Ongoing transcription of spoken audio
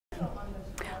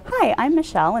Hi, I'm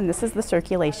Michelle and this is the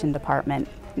Circulation Department.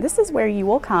 This is where you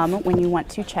will come when you want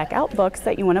to check out books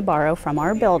that you want to borrow from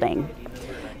our building.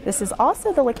 This is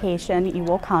also the location you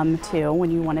will come to when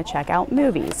you want to check out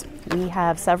movies. We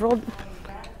have several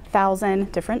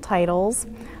thousand different titles.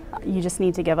 You just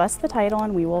need to give us the title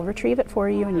and we will retrieve it for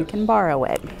you and you can borrow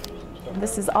it.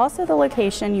 This is also the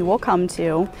location you will come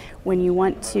to when you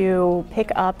want to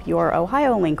pick up your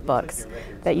Ohio Link books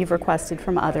that you've requested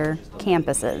from other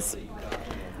campuses.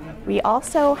 We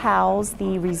also house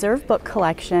the reserve book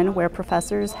collection where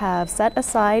professors have set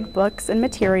aside books and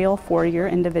material for your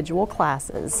individual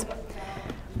classes.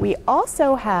 We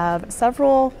also have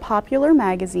several popular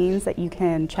magazines that you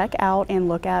can check out and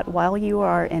look at while you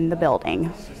are in the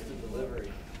building.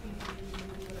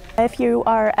 If you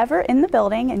are ever in the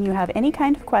building and you have any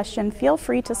kind of question, feel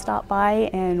free to stop by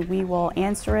and we will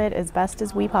answer it as best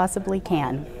as we possibly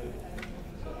can.